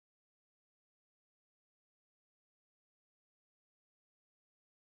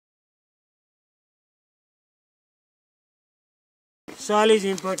Soil is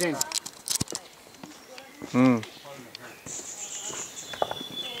important.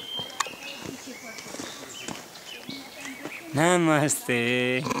 Namaste.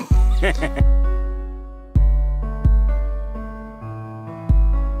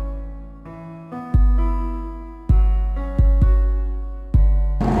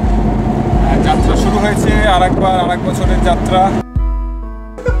 যাত্রা শুরু হয়েছে আরেক বছরের যাত্রা।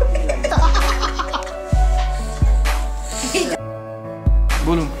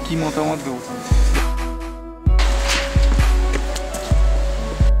 বলুন কি মতামত দেব?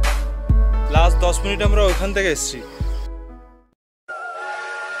 লাস্ট 10 মিনিট আমরা ওখান থেকে এসেছি।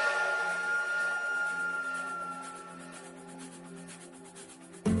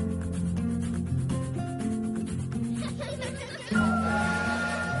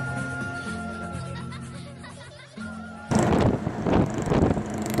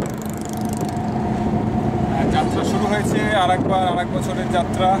 যাত্রা শুরু হয়েছে আরেক বছরের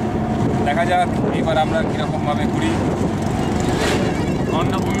যাত্রা। দেখা যাক এবার আমরা কিরকম ভাবে ঘুরি।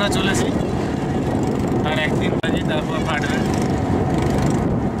 अन्नपूर्णा চলেছি আর একদিন বাজি তারপর ফাটবে।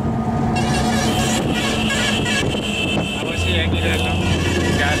 আবার সেই একই রকম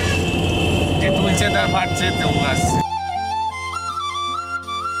যার যে তুলছে তার ফাটছে তো আসছে।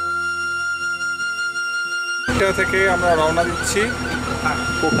 এটা থেকে আমরা রওনা দিচ্ছি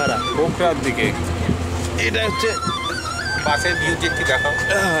পোখরার দিকে। এটা হচ্ছে বাসের ভিউ একটু দেখাও।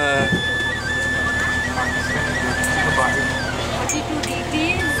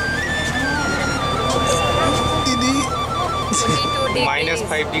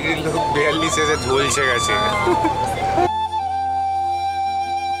 -5 ডিগ্রি লোক 42 এসে ঝলসে গেছে।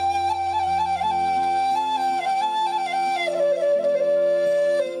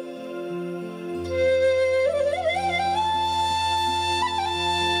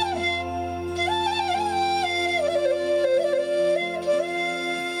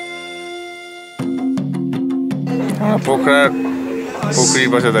 পোখরির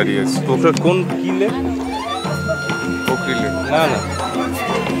পাশে দাঁড়িয়ে আছে। পোখরা কোন কিলে? পোখরিলে না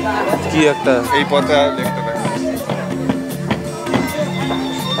কি একটা এই পথে দেখতে পাই।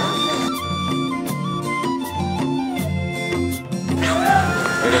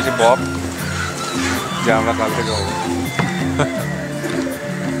 এটা হচ্ছে বব, যা আমরা কাল থেকে হবো।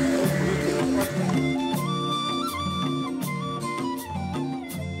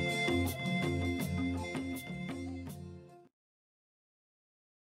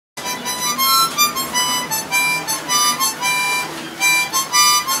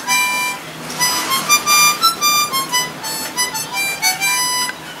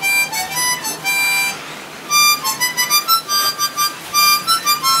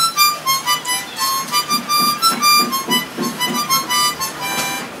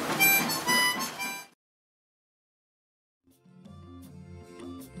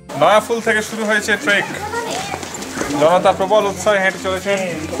 নয়াপুল থেকে শুরু হয়েছে ট্রেক। জনতা প্রবল উৎসাহে হেঁটে চলেছেন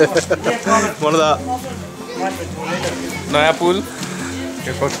নয়াপুল।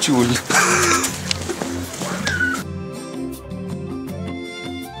 এরপর চুল।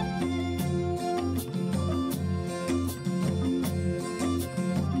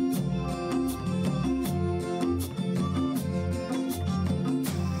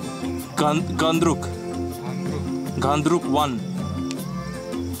 গান্দ্রুক 1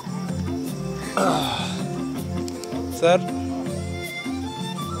 স্যার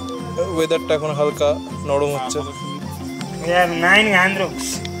ওয়েদারটা এখন হালকা নরম হচ্ছে। We have 9 Gandruks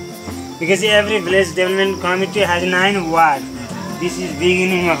because every village development committee has 9 wards. This is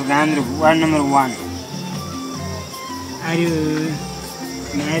beginning of Gandruk, ward number 1. Are you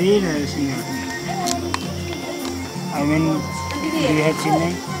married or single? I mean, do you have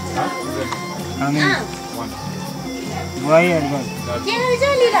children? How many? One. Boy or girl?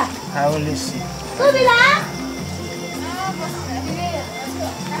 How old is she?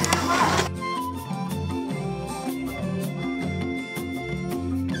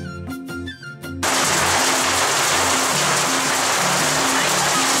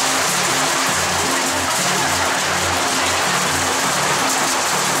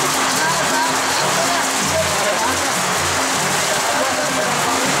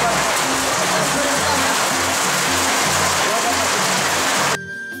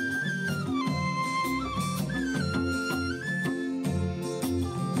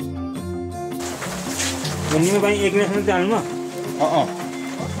 Only by एक glass में डालना?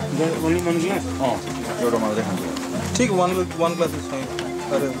 Only one glass? जोड़ो मार दे हम। ठीक one glass is fine.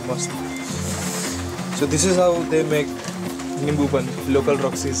 अरे मस्त. So this is how they make nimbu pani, local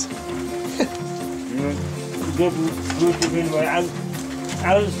Roxy's. Go to different way.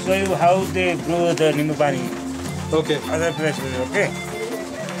 I'll show you how they grow the nimbu pani. Okay. other places. Okay.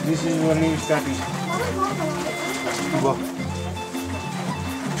 This is only starting. Wow.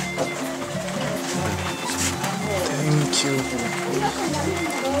 Thank you.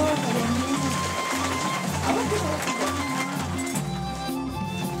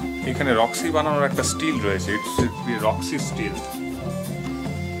 এখানে Roxie বানানোর একটা still রয়েছে, it's Roxie still.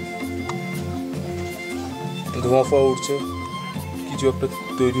 ধোঁয়া ফোয়া উঠছে, কিছু একটা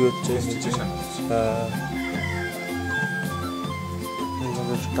তৈরি হচ্ছে নিচে। হ্যাঁ,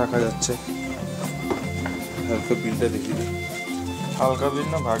 এইভাবে টাকা যাচ্ছে। হালকা বিলটা দেখি, হালকা বিল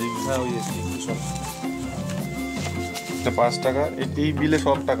না ভারী বিল? হ্যাঁ, ওই সব 5 টাকা। এই বিলে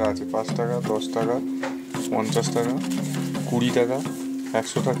সব টাকা আছে, 5 টাকা, 10 টাকা, 50 টাকা, 20 টাকা,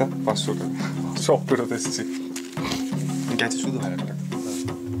 100 টাকা, 500 টাকা, সব ফেরত এসেছি। গেছে শুধু 1000 টাকা।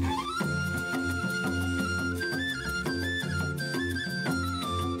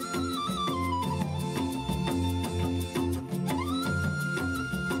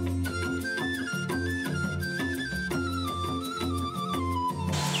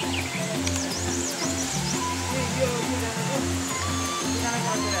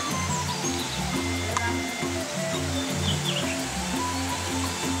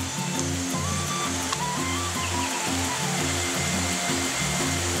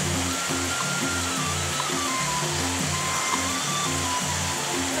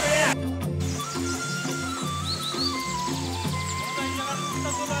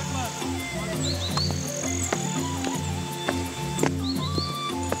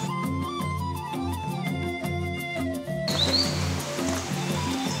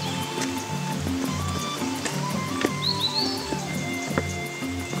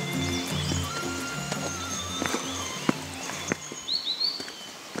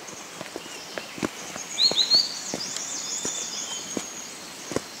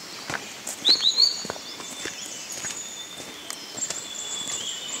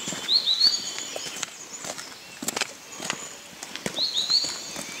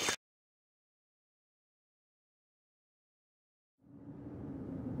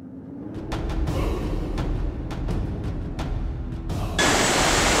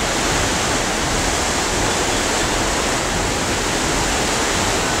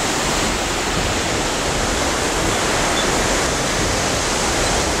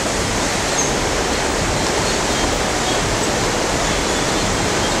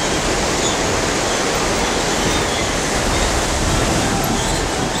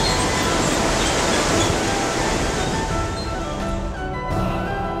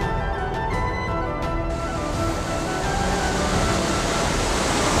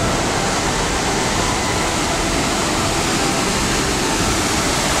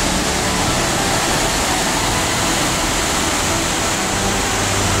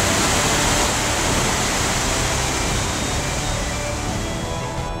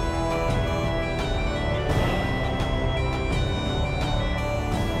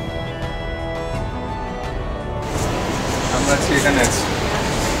 এখানে আছে,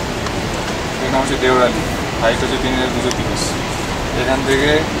 এখানে হচ্ছে দেওরালি, হাইট হচ্ছে 3230। এখান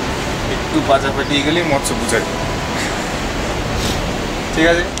থেকে একটু পাচা পাঠিয়ে গেলেই মৎস্যপুছারি। ঠিক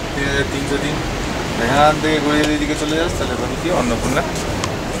আছে, 3303। এখান থেকে ঘুরিয়ে দিকে চলে যাস, তাহলে বলি কি অন্নপূর্ণা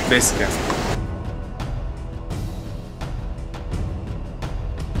বেস ক্যাম্প।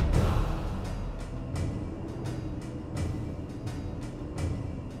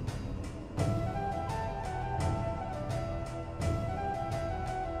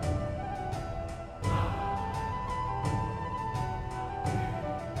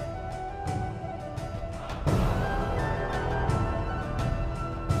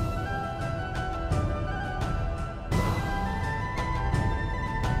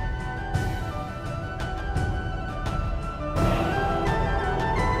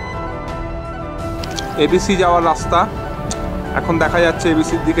 এবিসি যাওয়ার রাস্তা, এখন দেখা যাচ্ছে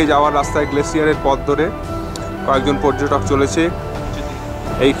এবিসির দিকে যাওয়ার রাস্তায় গ্লেসিয়ারের পথ ধরে কয়েকজন পর্যটক চলেছে।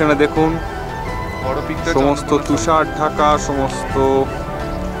 এইখানে দেখুন সমস্ত তুষার ঢাকা, সমস্ত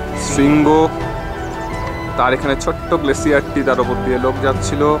শৃঙ্গ, তার এখানে ছোট্ট গ্লেসিয়ারটি, তার উপর দিয়ে লোক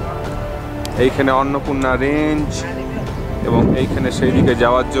যাচ্ছিল। এইখানে অন্নপূর্ণা রেঞ্জ, এবং এইখানে সেই দিকে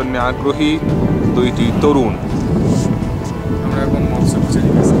যাওয়ার জন্য আগ্রহী দুইটি তরুণ। আমরা এখন মৎস্যপুছারি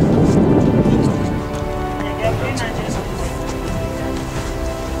গেছি।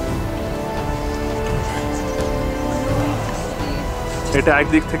 এটা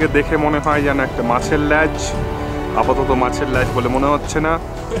একদিক থেকে দেখে মনে হয় যেন একটা মাছের ল্যাজ, আপাতত মাছের ল্যাজ বলে মনে হচ্ছে না,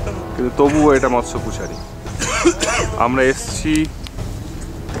 কিন্তু তবুও এটা মৎস্যপুছারি। আমরা এসছি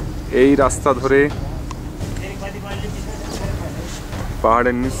এই রাস্তা ধরে,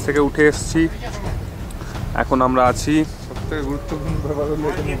 পাহাড়ের নিচ থেকে উঠে এসছি, এখন আমরা আছি সবথেকে গুরুত্বপূর্ণ ব্যাপার হলো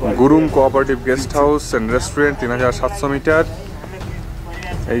এখানে গুরুম cooperative guest house and restaurant, 3700 metre.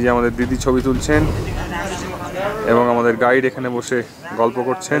 এই যে আমাদের দিদি ছবি তুলছেন এবং আমাদের গাইড এখানে বসে গল্প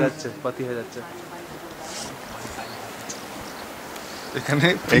করছেন। পাতি হয়ে যাচ্ছে।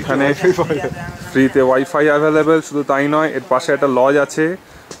 এখানে ফ্রিতে ওয়াইফাই অ্যাভেলেবেল। শুধু তাই নয়, এর পাশে একটা লজ আছে,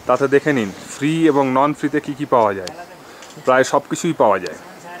 তাতে দেখে নিন ফ্রি এবং নন ফ্রিতে কী কী পাওয়া যায়। প্রায় সব কিছুই পাওয়া যায়।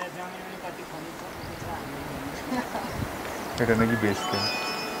 এটা নাকি বেস ক্যাম্প।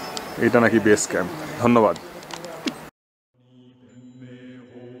 এটা নাকি বেস ক্যাম্প। ধন্যবাদ।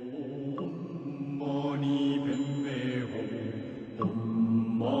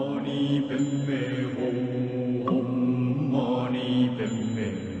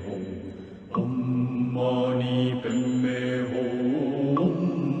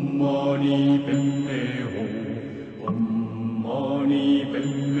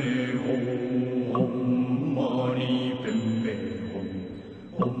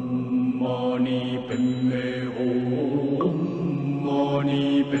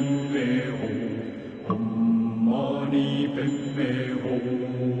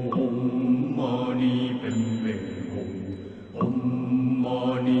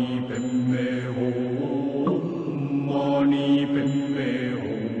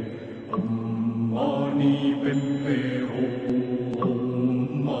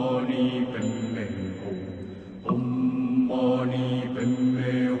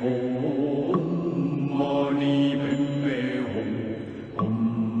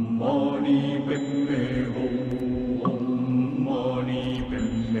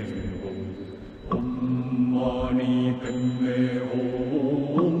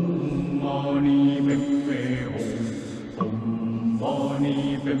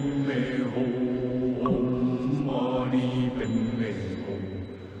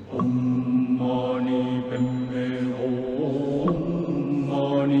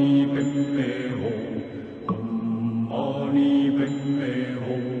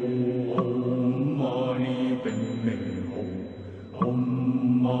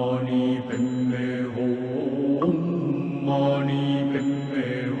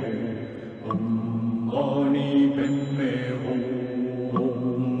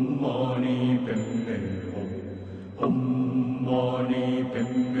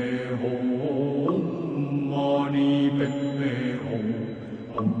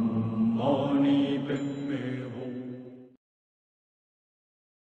 Moni